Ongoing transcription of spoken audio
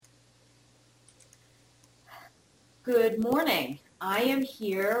Good morning. I am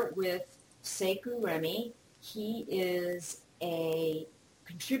here with Sekou Remy. He is a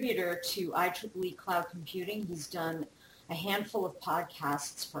contributor to IEEE Cloud Computing. He's done a handful of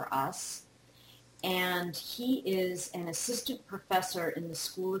podcasts for us. And he is an assistant professor in the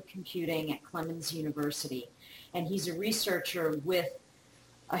School of Computing at Clemens University. And he's a researcher with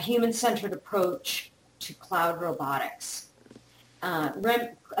a human-centered approach to cloud robotics.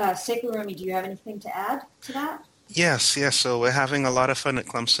 Sekou Remy, do you have anything to add to that? Yes. So we're having a lot of fun at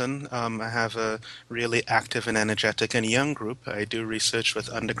Clemson. I have a really active and energetic and young group. I do research with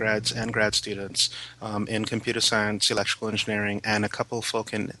undergrads and grad students in computer science, electrical engineering, and a couple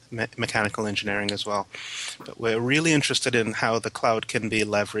folk in mechanical engineering as well. But we're really interested in how the cloud can be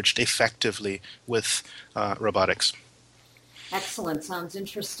leveraged effectively with robotics. Excellent. Sounds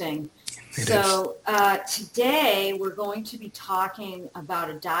interesting. So today we're going to be talking about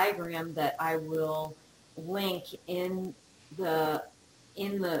a diagram that I will link in the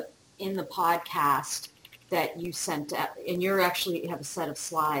podcast that you sent out, and you actually have a set of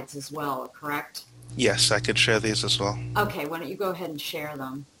slides as well, correct? Yes, I could share these as well. Okay, why don't you go ahead and share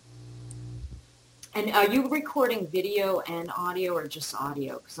them? And are you recording video and audio or just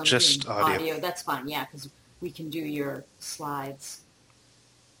audio? 'Cause I'm just doing audio. That's fine, yeah, because we can do your slides.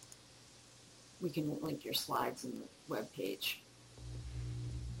 We can link your slides in the webpage.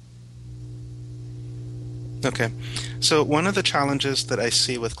 Okay. So one of the challenges that I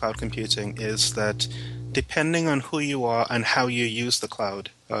see with cloud computing is that depending on who you are and how you use the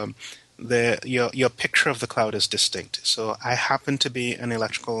cloud, your picture of the cloud is distinct. So I happen to be an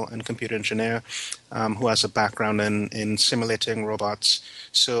electrical and computer engineer who has a background in simulating robots.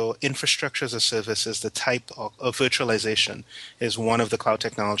 So infrastructure as a service is the type of virtualization is one of the cloud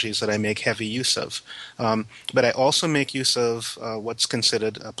technologies that I make heavy use of. But I also make use of what's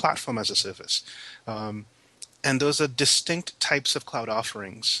considered a platform as a service. And those are distinct types of cloud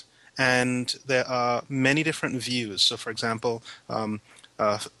offerings. And there are many different views. So, for example,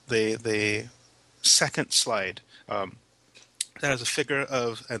 the second slide, that has a figure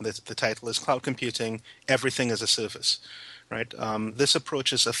of, and the title is Cloud Computing, Everything as a Service. Right? This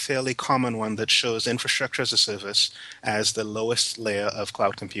approach is a fairly common one that shows infrastructure as a service as the lowest layer of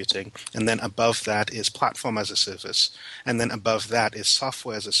cloud computing, and then above that is platform as a service, and then above that is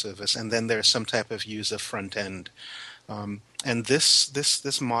software as a service, and then there's some type of user front end. And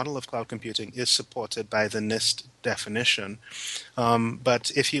this model of cloud computing is supported by the NIST definition.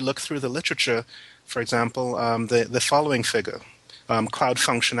 But if you look through the literature, for example, the following figure, cloud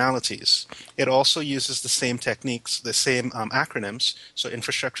functionalities. It also uses the same techniques, the same acronyms. So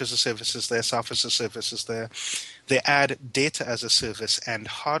infrastructure as a service is there, software as a service is there. They add data as a service and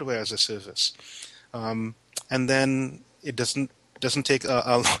hardware as a service. And then it doesn't take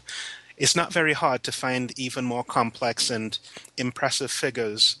it's not very hard to find even more complex and impressive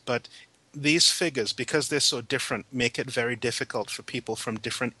figures, but these figures, because they're so different, make it very difficult for people from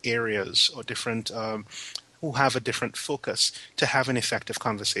different areas or different who have a different focus to have an effective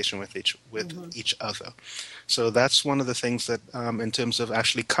conversation with each other. So that's one of the things that, in terms of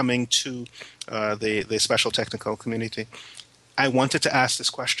actually coming to the special technical community, I wanted to ask this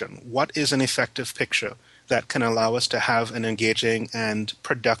question: what is an effective picture that can allow us to have an engaging and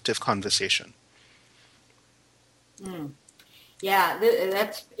productive conversation? Yeah,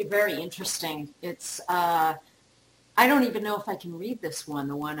 that's very interesting. It's I don't even know if I can read this one,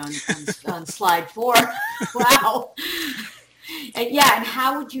 the one on slide 4. Wow. And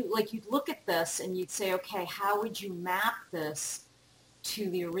how would you, you'd look at this and you'd say, okay, how would you map this to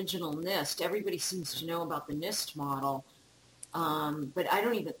the original NIST? Everybody seems to know about the NIST model. But I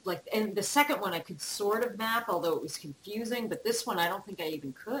don't even, and the second one I could sort of map, although it was confusing, but this one I don't think I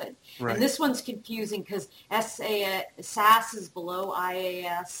even could. Right. And this one's confusing because SAS is below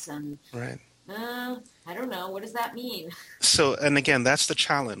IAS, and right. I don't know. What does that mean? So, and again, that's the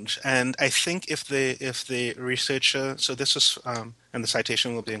challenge. And I think if the researcher, so this is, and the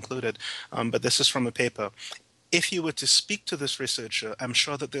citation will be included, but this is from a paper. If you were to speak to this researcher, I'm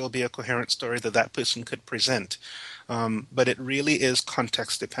sure that there will be a coherent story that person could present. But it really is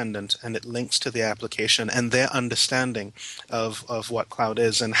context dependent, and it links to the application and their understanding of what cloud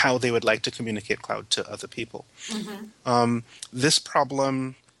is and how they would like to communicate cloud to other people. Mm-hmm. This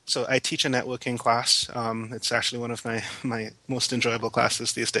problem, so I teach a networking class. It's actually one of my most enjoyable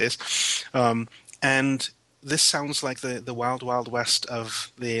classes these days. And this sounds like the wild, wild west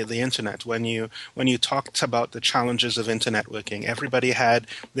of the internet. When you talked about the challenges of internetworking, everybody had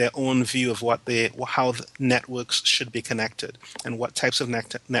their own view of how the networks should be connected and what types of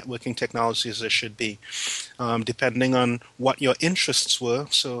networking technologies there should be, depending on what your interests were.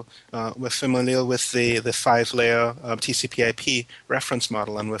 So we're familiar with the 5-layer TCP/IP reference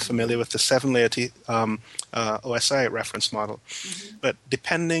model, and we're familiar with the 7-layer OSI reference model. Mm-hmm. But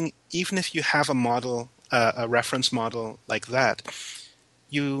depending, even if you have a model, a reference model like that,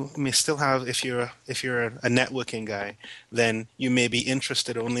 you may still have, if you're a networking guy, then you may be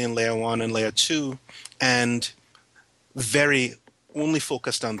interested only in layer 1 and layer 2, and very only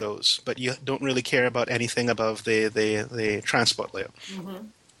focused on those, but you don't really care about anything above the transport layer. Mm-hmm.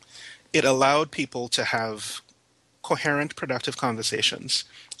 It allowed people to have coherent, productive conversations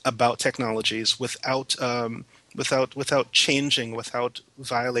about technologies without changing, without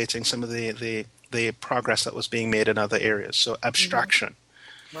violating some of the progress that was being made in other areas. So abstraction.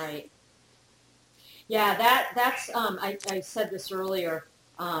 Mm-hmm. Right. Yeah, that's I said this earlier.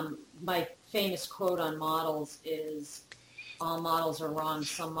 My famous quote on models is, all models are wrong,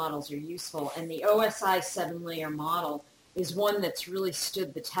 some models are useful. And the OSI 7-layer model is one that's really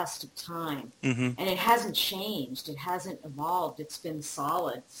stood the test of time. Mm-hmm. And it hasn't changed. It hasn't evolved. It's been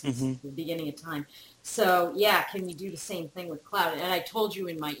solid since the beginning of time. So, yeah, can we do the same thing with cloud? And I told you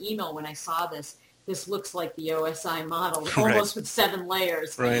in my email when I saw this looks like the OSI model, almost with 7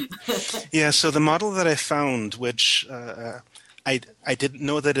 layers. Right. Yeah, so the model that I found, which I didn't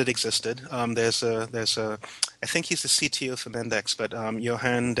know that it existed. There's a I think he's the CTO for Mendex, but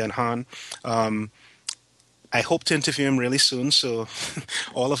Johan Den Haan. I hope to interview him really soon, so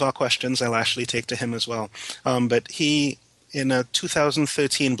all of our questions I'll actually take to him as well. But he, in a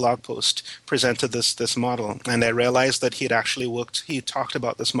 2013 blog post, presented this model, and I realized that he talked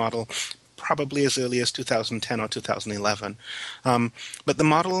about this model probably as early as 2010 or 2011. But the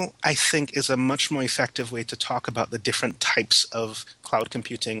model, I think, is a much more effective way to talk about the different types of cloud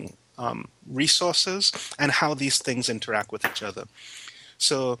computing resources and how these things interact with each other.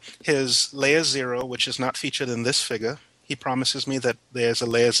 So his layer 0, which is not featured in this figure, he promises me that there's a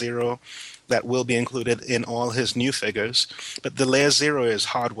layer 0 that will be included in all his new figures. But the layer 0 is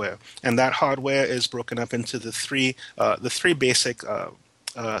hardware, and that hardware is broken up into the three basic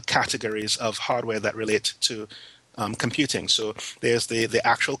categories of hardware that relate to computing. So there's the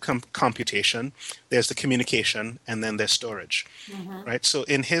actual computation, there's the communication, and then there's storage. Mm-hmm. Right? So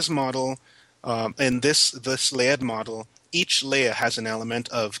in his model, in this layered model, each layer has an element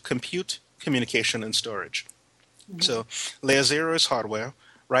of compute, communication, and storage. Mm-hmm. So layer 0 is hardware.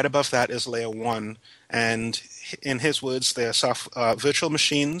 Right above that is layer 1, and in his words, there are virtual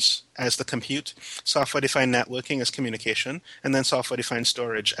machines as the compute, software-defined networking as communication, and then software-defined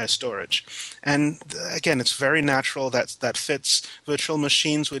storage as storage. And again, it's very natural that fits. Virtual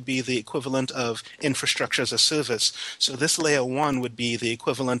machines would be the equivalent of infrastructure as a service. So this layer 1 would be the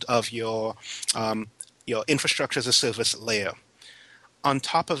equivalent of your infrastructure as a service layer. On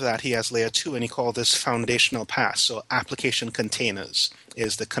top of that, he has layer 2, and he called this foundational paths. So application containers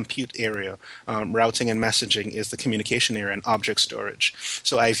is the compute area. Routing and messaging is the communication area, and object storage.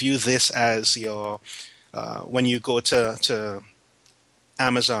 So I view this as your when you go to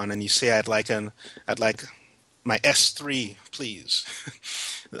Amazon and you say, I'd like my S3, please.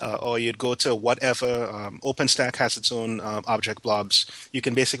 Or you'd go to whatever, OpenStack has its own object blobs. You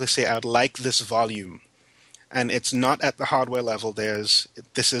can basically say, I'd like this volume. And it's not at the hardware level. This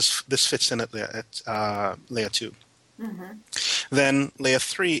fits in at layer 2. Mm-hmm. Then layer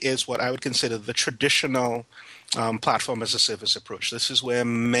 3 is what I would consider the traditional platform as a service approach. This is where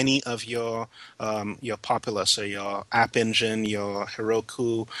many of your popular, so your App Engine, your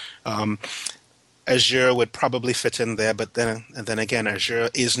Heroku, Azure would probably fit in there. But then again, Azure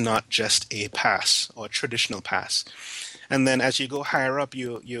is not just a PaaS or traditional PaaS. And then as you go higher up,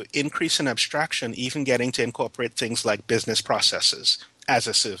 you increase in abstraction, even getting to incorporate things like business processes as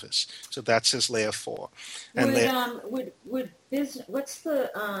a service. So that's his layer 4. And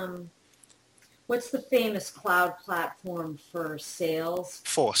what's the famous cloud platform for sales?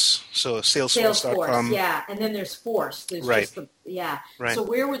 Force. So Salesforce.com. Yeah, and then there's Force. There's right. Right. So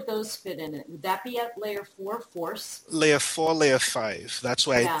where would those fit in it? Would that be at layer 4, Force? Layer 4, layer 5. That's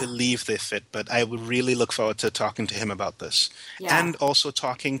where I believe they fit, but I would really look forward to talking to him about this. Yeah. And also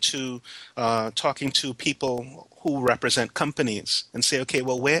talking to people who represent companies and say, okay,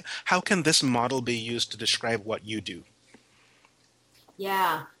 well, how can this model be used to describe what you do?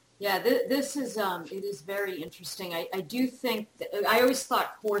 Yeah. Yeah, this is it is very interesting. I do think I always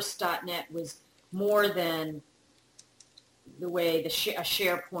thought Force.net was more than the way a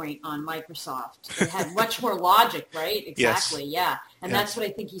SharePoint on Microsoft. It had much more logic, right? Exactly. Yes. Yeah. And Yeah. that's what I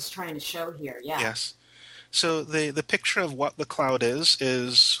think he's trying to show here. Yeah. Yes. So the picture of what the cloud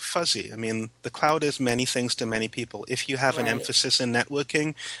is fuzzy. I mean, the cloud is many things to many people. If you have an Right. emphasis in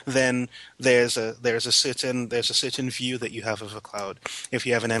networking, then there's a certain view that you have of a cloud. If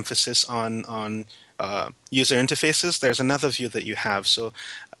you have an emphasis on user interfaces, there's another view that you have. So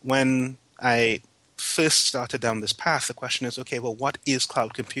when I first started down this path, the question is, okay, well, what is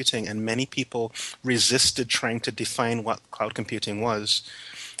cloud computing? And many people resisted trying to define what cloud computing was.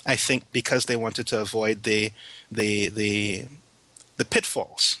 I think because they wanted to avoid the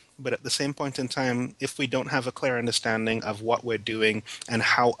pitfalls. But at the same point in time, if we don't have a clear understanding of what we're doing and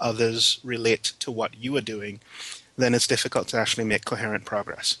how others relate to what you are doing, then it's difficult to actually make coherent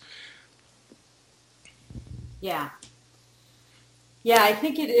progress. Yeah. Yeah, I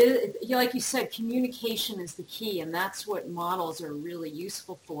think it is, like you said, communication is the key, and that's what models are really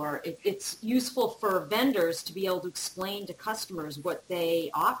useful for. It's useful for vendors to be able to explain to customers what they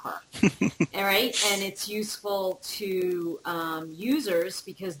offer, all right? And it's useful to users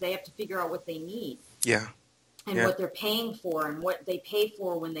because they have to figure out what they need. Yeah. And what they're paying for and what they pay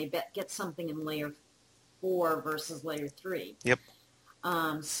for when they get something in layer 4 versus layer 3. Yep.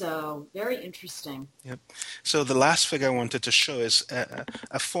 So very interesting. Yep. So the last figure I wanted to show is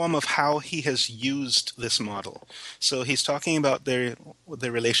a form of how he has used this model. So he's talking about the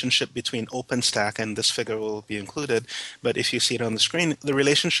relationship between OpenStack, and this figure will be included, but if you see it on the screen, the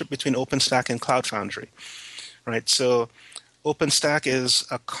relationship between OpenStack and Cloud Foundry, right? So OpenStack is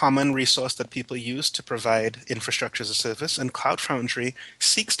a common resource that people use to provide infrastructure as a service, and Cloud Foundry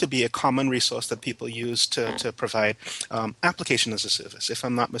seeks to be a common resource that people use to provide application as a service. If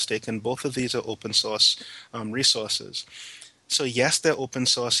I'm not mistaken, both of these are open source resources. So yes, they're open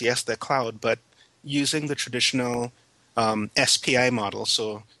source, yes, they're cloud, but using the traditional SPI model,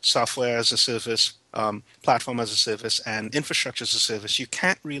 so software as a service, platform as a service, and infrastructure as a service, you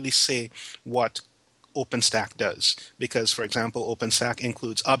can't really say what OpenStack does, because, for example, OpenStack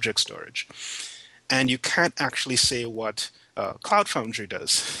includes object storage. And you can't actually say what Cloud Foundry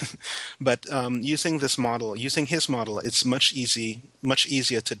does. But using this model, using his model, it's much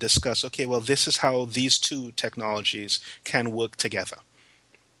easier to discuss, okay, well, this is how these two technologies can work together.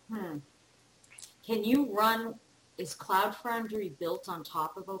 Can you run, is Cloud Foundry built on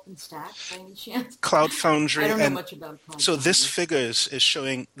top of OpenStack by any chance? Cloud Foundry. I don't know much about Cloud So Foundry. this figure is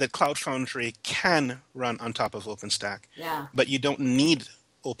showing that Cloud Foundry can run on top of OpenStack. Yeah. But you don't need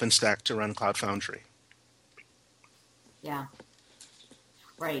OpenStack to run Cloud Foundry. Yeah.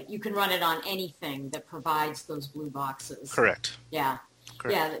 Right. You can run it on anything that provides those blue boxes. Correct. Yeah.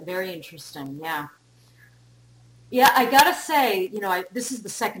 Correct. Yeah. Very interesting. Yeah. Yeah, I gotta say, this is the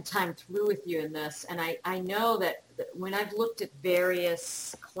second time through with you in this, and I know that when I've looked at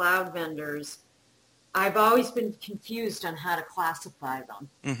various cloud vendors, I've always been confused on how to classify them.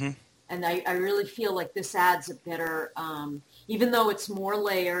 Mm-hmm. And I really feel like this adds a better, even though it's more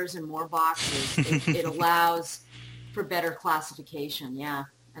layers and more boxes, it allows for better classification. Yeah,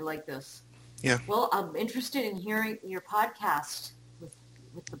 I like this. Yeah. Well, I'm interested in hearing your podcast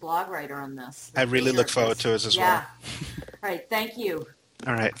with the blog writer on this. I really look forward to it as well. All right. Thank you.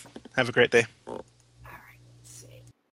 All right. Have a great day.